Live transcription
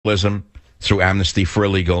through Amnesty for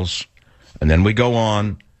Illegals. And then we go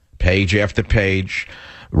on, page after page,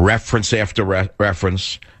 reference after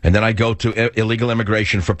reference. And then I go to illegal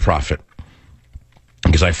immigration for profit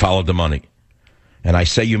because I followed the money. And I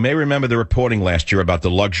say, you may remember the reporting last year about the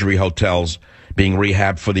luxury hotels being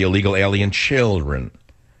rehabbed for the illegal alien children,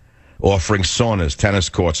 offering saunas, tennis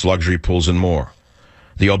courts, luxury pools, and more.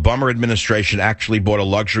 The Obama administration actually bought a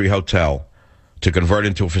luxury hotel to convert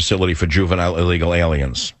into a facility for juvenile illegal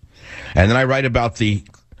aliens. And then I write about the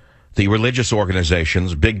religious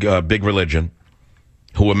organizations, big religion,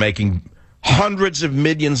 who are making hundreds of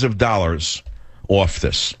millions of dollars off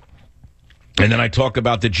this. And then I talk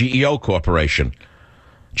about the GEO Corporation.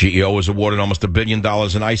 GEO was awarded almost $1 billion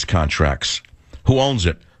in ICE contracts. Who owns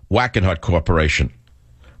it? Wackenhut Corporation,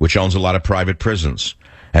 which owns a lot of private prisons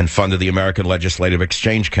and funded the American Legislative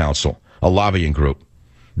Exchange Council, a lobbying group.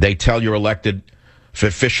 They tell your elected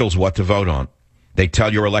officials what to vote on. They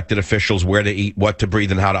tell your elected officials where to eat, what to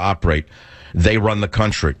breathe, and how to operate. They run the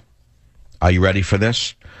country. Are you ready for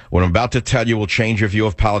this? What I'm about to tell you will change your view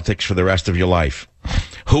of politics for the rest of your life.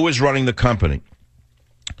 Who is running the company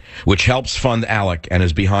which helps fund ALEC and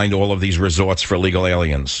is behind all of these resorts for illegal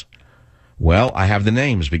aliens? Well, I have the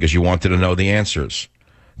names because you wanted to know the answers.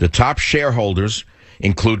 The top shareholders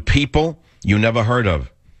include people you never heard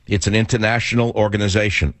of. It's an international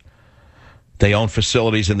organization. They own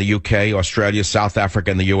facilities in the UK, Australia, South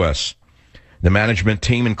Africa, and the U.S. The management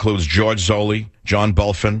team includes George Zoley, John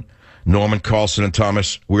Bulfin, Norman Carlson, and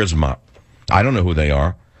Thomas Wiersma. I don't know who they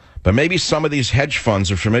are, but maybe some of these hedge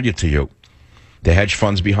funds are familiar to you. The hedge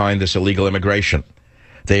funds behind this illegal immigration.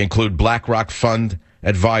 They include BlackRock Fund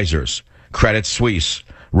Advisors, Credit Suisse,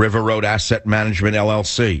 River Road Asset Management,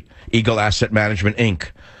 LLC, Eagle Asset Management,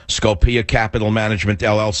 Inc., Scopia Capital Management,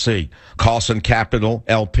 LLC, Carlson Capital,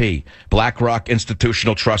 LP, BlackRock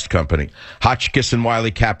Institutional Trust Company, Hotchkiss &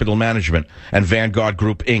 Wiley Capital Management, and Vanguard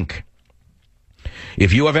Group, Inc.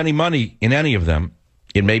 If you have any money in any of them,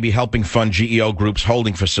 it may be helping fund GEO Group's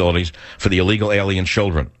holding facilities for the illegal alien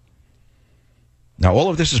children. Now, all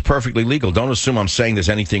of this is perfectly legal. Don't assume I'm saying there's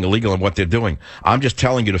anything illegal in what they're doing. I'm just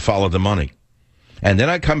telling you to follow the money. And then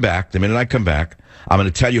I come back, the minute I come back, I'm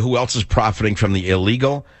going to tell you who else is profiting from the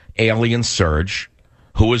illegal alien surge,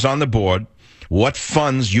 who is on the board, what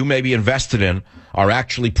funds you may be invested in are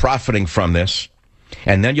actually profiting from this,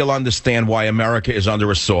 and then you'll understand why America is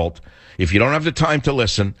under assault. If you don't have the time to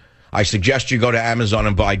listen, I suggest you go to Amazon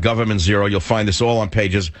and buy Government Zero. You'll find this all on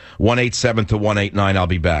pages 187 to 189. I'll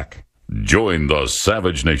be back. Join the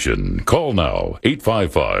Savage Nation. Call now,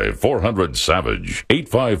 855-400-SAVAGE,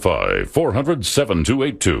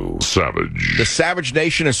 855-400-7282. Savage. The Savage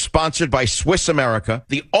Nation is sponsored by Swiss America,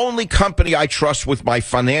 the only company I trust with my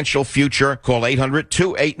financial future. Call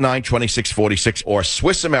 800-289-2646 or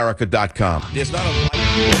SwissAmerica.com. There's not a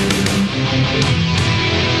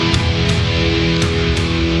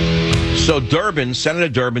So Senator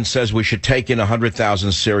Durbin says we should take in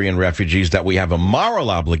 100,000 Syrian refugees, that we have a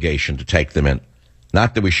moral obligation to take them in.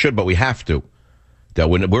 Not that we should, but we have to.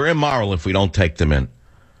 That we're immoral if we don't take them in.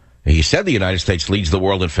 He said the United States leads the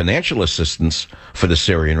world in financial assistance for the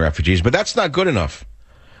Syrian refugees, but that's not good enough.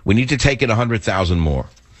 We need to take in 100,000 more.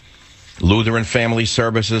 Lutheran Family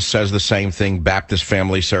Services says the same thing, Baptist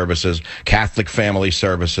Family Services, Catholic Family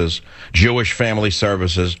Services, Jewish Family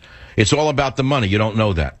Services. It's all about the money. You don't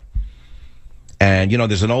know that. And, you know,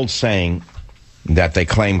 there's an old saying that they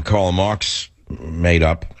claim Karl Marx made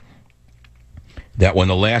up, that when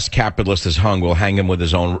the last capitalist is hung, we'll hang him with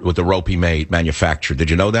the rope he manufactured. Did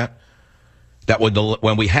you know that? That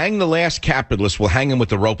when we hang the last capitalist, we'll hang him with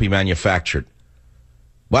the rope he manufactured.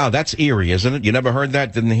 Wow, that's eerie, isn't it? You never heard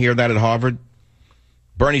that? Didn't hear that at Harvard?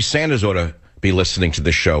 Bernie Sanders ought to be listening to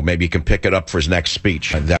this show. Maybe you can pick it up for his next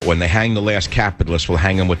speech. That when they hang the last capitalist, we'll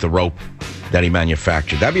hang him with the rope that he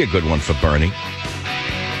manufactured. That'd be a good one for Bernie.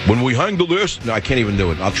 When we hang the last... No, I can't even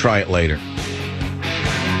do it. I'll try it later.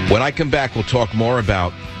 When I come back, we'll talk more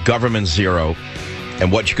about Government Zero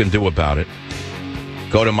and what you can do about it.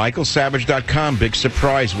 Go to michaelsavage.com. Big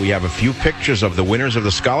surprise. We have a few pictures of the winners of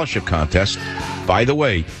the scholarship contest. By the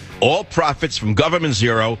way, all profits from Government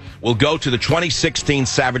Zero will go to the 2016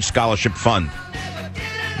 Savage Scholarship Fund.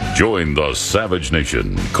 Join the Savage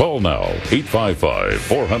Nation. Call now,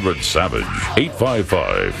 855-400-SAVAGE,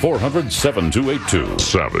 855-400-7282.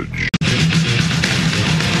 Savage.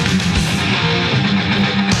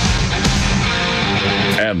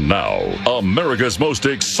 And now, America's most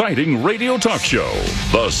exciting radio talk show,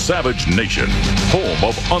 The Savage Nation, home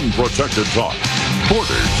of unprotected talk,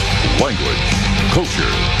 borders, language,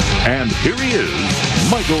 culture. And here he is,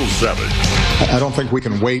 Michael Savage. I don't think we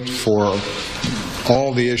can wait for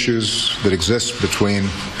all the issues that exist between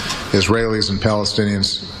Israelis and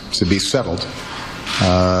Palestinians to be settled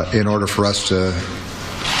in order for us to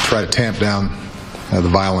try to tamp down the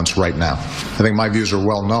violence right now. I think my views are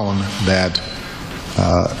well known that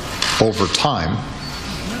over time,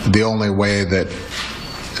 the only way that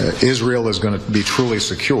Israel is going to be truly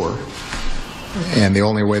secure and the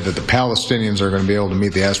only way that the Palestinians are going to be able to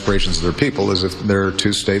meet the aspirations of their people is if there are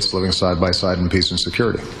two states living side by side in peace and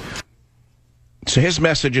security. So his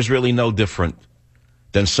message is really no different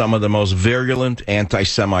than some of the most virulent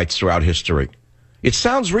anti-Semites throughout history. It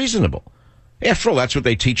sounds reasonable. After all, that's what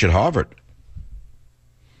they teach at Harvard.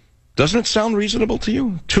 Doesn't it sound reasonable to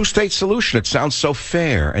you? Two-state solution. It sounds so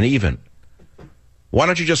fair and even. Why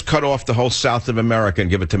don't you just cut off the whole South of America and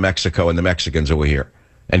give it to Mexico and the Mexicans who are here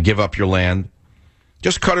and give up your land?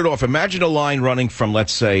 Just cut it off. Imagine a line running from,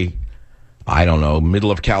 let's say, I don't know, middle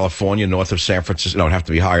of California, north of San Francisco. No, it'd have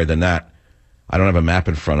to be higher than that. I don't have a map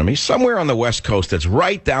in front of me. Somewhere on the West Coast that's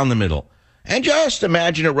right down the middle. And just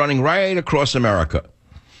imagine it running right across America.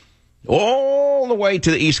 All the way to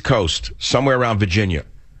the East Coast, somewhere around Virginia.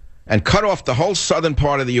 And cut off the whole southern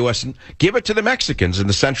part of the U.S. and give it to the Mexicans and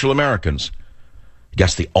the Central Americans.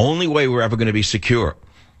 That's the only way we're ever going to be secure.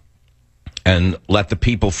 And let the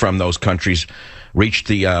people from those countries reach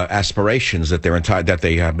the aspirations that that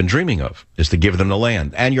they have been dreaming of, is to give them the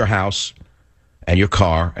land and your house and your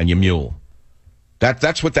car and your mule.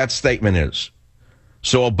 That's what that statement is.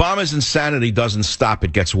 So Obama's insanity doesn't stop.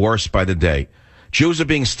 It gets worse by the day. Jews are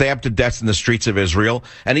being stabbed to death in the streets of Israel,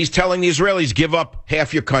 and he's telling the Israelis, give up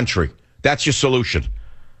half your country. That's your solution.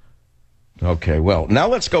 Okay, well, now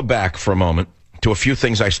let's go back for a moment to a few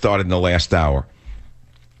things I started in the last hour.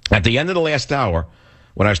 At the end of the last hour,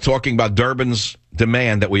 when I was talking about Durbin's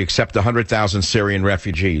demand that we accept 100,000 Syrian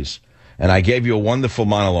refugees, and I gave you a wonderful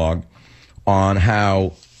monologue on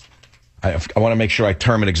how, I want to make sure I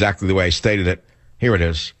term it exactly the way I stated it. Here it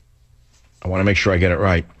is. I want to make sure I get it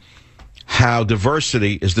right. How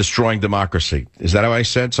diversity is destroying democracy. Is that how I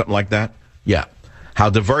said? Something like that? Yeah. How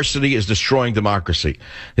diversity is destroying democracy.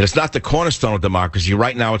 And it's not the cornerstone of democracy.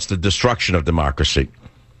 Right now, it's the destruction of democracy.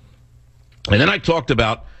 And then I talked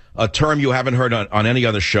about a term you haven't heard on any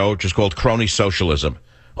other show, which is called crony socialism.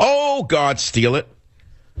 Oh, God, steal it.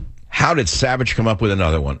 How did Savage come up with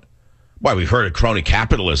another one? Why, we've heard of crony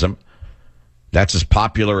capitalism. That's as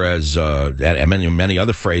popular as many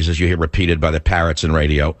other phrases you hear repeated by the parrots in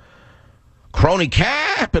radio. Crony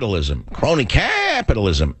capitalism. Crony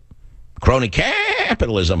capitalism. Crony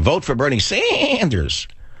capitalism. Vote for Bernie Sanders.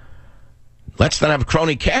 Let's not have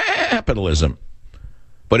crony capitalism.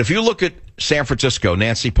 But if you look at San Francisco,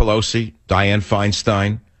 Nancy Pelosi, Dianne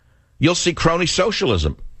Feinstein, you'll see crony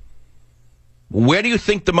socialism. Where do you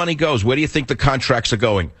think the money goes? Where do you think the contracts are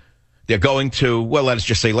going? They're going to, well, let's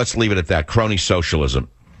just say, let's leave it at that, crony socialism.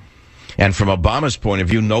 And from Obama's point of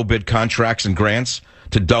view, no bid contracts and grants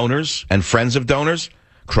to donors and friends of donors,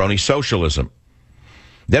 crony socialism.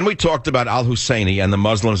 Then we talked about al-Husseini and the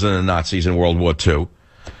Muslims and the Nazis in World War II.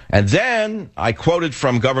 And then I quoted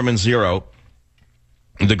from Government Zero,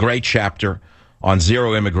 the great chapter on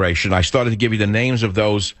zero immigration. I started to give you the names of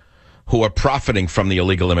those who are profiting from the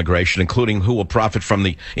illegal immigration, including who will profit from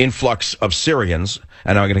the influx of Syrians.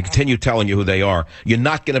 And I'm going to continue telling you who they are. You're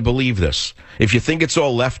not going to believe this. If you think it's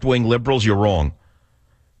all left-wing liberals, you're wrong.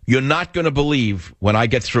 You're not going to believe, when I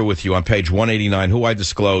get through with you on page 189, who I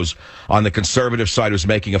disclose on the conservative side who's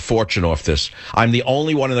making a fortune off this. I'm the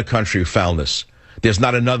only one in the country who found this. There's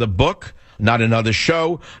not another book, not another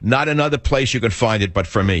show, not another place you can find it but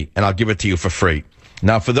for me, and I'll give it to you for free.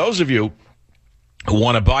 Now, for those of you who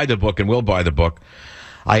want to buy the book and will buy the book,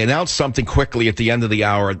 I announced something quickly at the end of the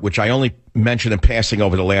hour, which I only mentioned in passing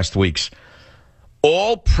over the last weeks.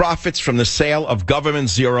 All profits from the sale of Government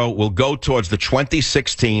Zero will go towards the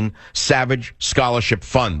 2016 Savage Scholarship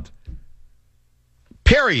Fund.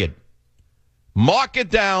 Period. Mark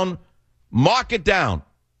it down. Mark it down.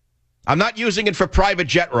 I'm not using it for private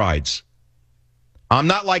jet rides. I'm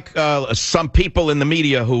not like some people in the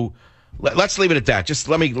media who, let's leave it at that. Just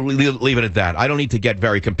let me leave it at that. I don't need to get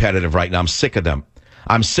very competitive right now. I'm sick of them.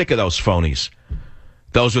 I'm sick of those phonies.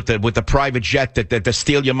 Those with the private jet that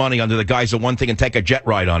steal your money under the guise of one thing and take a jet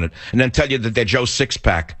ride on it and then tell you that they're Joe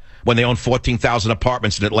Sixpack when they own 14,000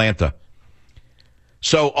 apartments in Atlanta.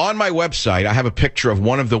 So on my website, I have a picture of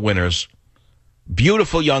one of the winners.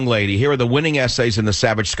 Beautiful young lady. Here are the winning essays in the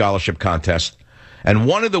Savage Scholarship Contest. And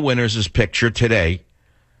one of the winners is pictured today.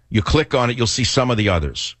 You click on it, you'll see some of the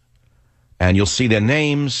others. And you'll see their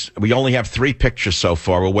names. We only have 3 pictures so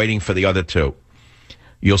far. We're waiting for the other 2.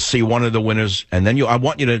 You'll see one of the winners, and then I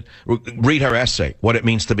want you to read her essay, What It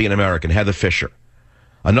Means to Be an American, Heather Fisher.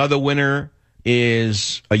 Another winner,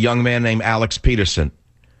 is a young man named Alex Peterson.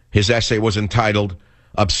 His essay was entitled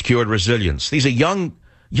Obscured Resilience. These are young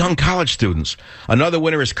college students. Another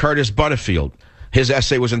winner is Curtis Butterfield. His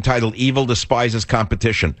essay was entitled Evil Despises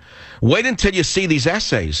Competition. Wait until you see these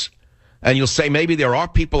essays, and you'll say maybe there are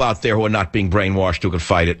people out there who are not being brainwashed who can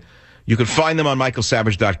fight it. You can find them on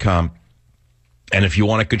michaelsavage.com. And if you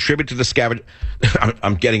want to contribute to the Savage,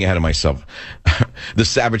 I'm getting ahead of myself, the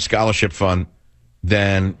Savage Scholarship Fund,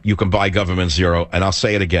 then you can buy Government Zero. And I'll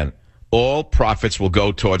say it again. All profits will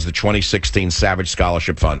go towards the 2016 Savage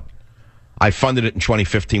Scholarship Fund. I funded it in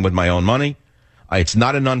 2015 with my own money. It's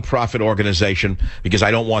not a nonprofit organization because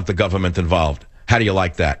I don't want the government involved. How do you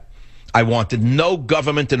like that? I wanted no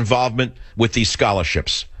government involvement with these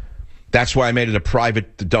scholarships. That's why I made it a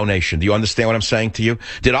private donation. Do you understand what I'm saying to you?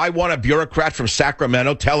 Did I want a bureaucrat from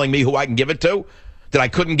Sacramento telling me who I can give it to? That I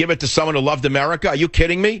couldn't give it to someone who loved America? Are you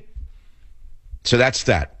kidding me? So that's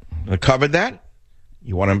that. I covered that.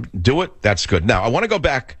 You want to do it? That's good. Now, I want to go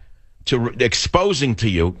back to exposing to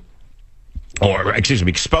you, or excuse me,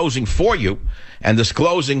 exposing for you and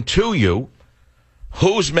disclosing to you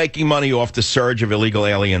who's making money off the surge of illegal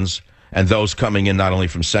aliens and those coming in not only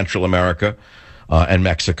from Central America and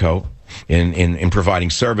Mexico in providing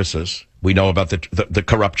services. We know about the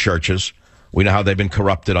corrupt churches. We know how they've been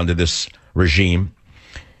corrupted under this regime.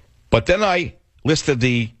 But then I listed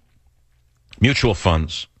the mutual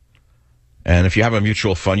funds. And if you have a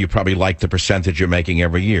mutual fund, you probably like the percentage you're making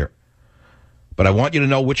every year. But I want you to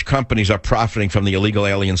know which companies are profiting from the illegal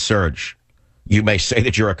alien surge. You may say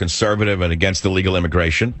that you're a conservative and against illegal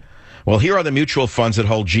immigration. Well, here are the mutual funds that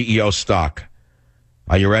hold GEO stock.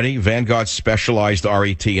 Are you ready? Vanguard Specialized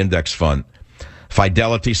RET Index Fund,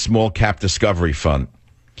 Fidelity Small Cap Discovery Fund,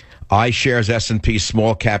 iShares S&P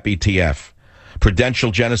Small Cap ETF,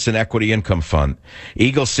 Prudential Jennison Equity Income Fund,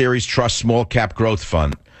 Eagle Series Trust Small Cap Growth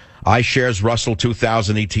Fund, iShares Russell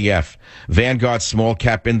 2000 ETF, Vanguard Small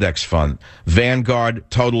Cap Index Fund, Vanguard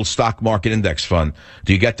Total Stock Market Index Fund.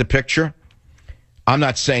 Do you get the picture? I'm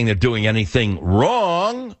not saying they're doing anything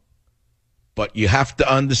wrong, but you have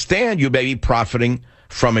to understand you may be profiting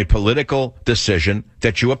from a political decision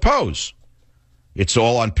that you oppose. It's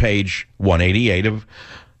all on page 188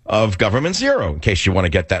 of Government Zero, in case you want to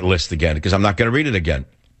get that list again, because I'm not going to read it again.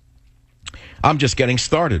 I'm just getting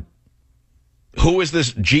started. Who is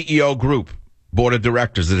this GEO group, board of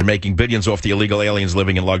directors, that are making billions off the illegal aliens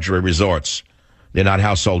living in luxury resorts? They're not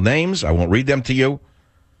household names. I won't read them to you.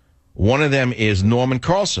 One of them is Norman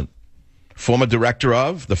Carlson, former director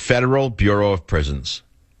of the Federal Bureau of Prisons.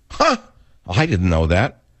 Huh? I didn't know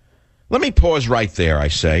that. Let me pause right there, I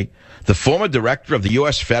say. The former director of the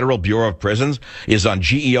U.S. Federal Bureau of Prisons is on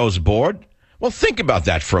GEO's board? Well, think about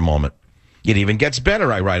that for a moment. It even gets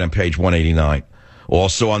better, I write on page 189.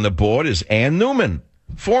 Also on the board is Ann Newman,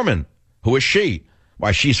 foreman. Who is she?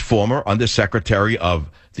 Why, she's former Undersecretary of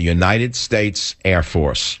the United States Air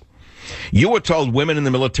Force. You were told women in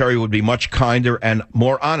the military would be much kinder and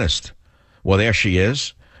more honest. Well, there she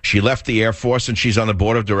is. She left the Air Force, and she's on the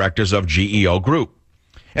board of directors of GEO Group.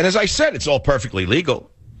 And as I said, it's all perfectly legal.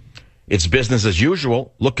 It's business as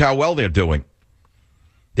usual. Look how well they're doing.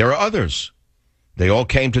 There are others. They all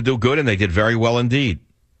came to do good, and they did very well indeed.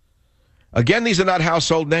 Again, these are not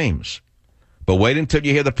household names. But wait until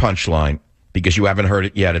you hear the punchline, because you haven't heard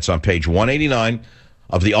it yet. It's on page 189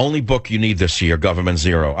 of the only book you need this year, Government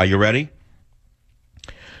Zero. Are you ready?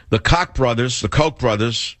 The Koch brothers,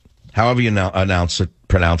 however you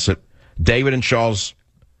pronounce it, David and Charles,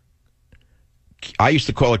 I used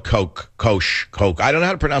to call it Koch. I don't know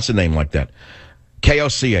how to pronounce a name like that.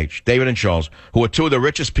 Koch, David and Charles, who are two of the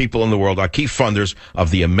richest people in the world, are key funders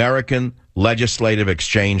of the American Legislative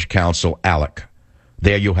Exchange Council, ALEC.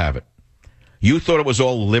 There you have it. You thought it was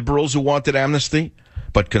all liberals who wanted amnesty,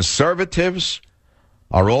 but conservatives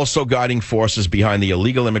are also guiding forces behind the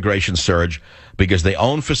illegal immigration surge because they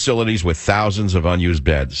own facilities with thousands of unused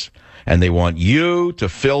beds, and they want you to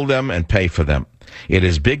fill them and pay for them. It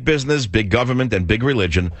is big business, big government, and big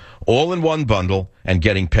religion, all in one bundle and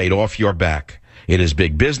getting paid off your back. It is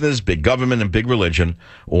big business, big government, and big religion,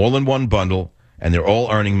 all in one bundle, and they're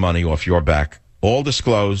all earning money off your back. All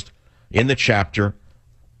disclosed in the chapter,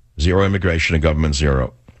 Zero Immigration and Government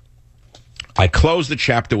Zero. I close the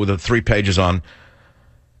chapter with the 3 pages on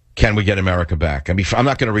Can We Get America Back? I'm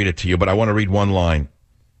not going to read it to you, but I want to read one line.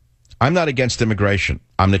 I'm not against immigration.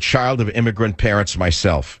 I'm the child of immigrant parents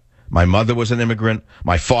myself. My mother was an immigrant.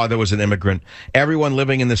 My father was an immigrant. Everyone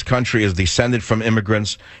living in this country is descended from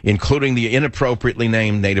immigrants, including the inappropriately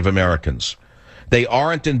named Native Americans. They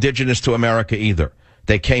aren't indigenous to America either.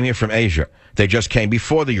 They came here from Asia. They just came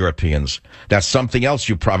before the Europeans. That's something else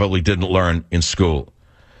you probably didn't learn in school.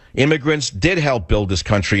 Immigrants did help build this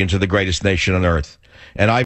country into the greatest nation on earth. And I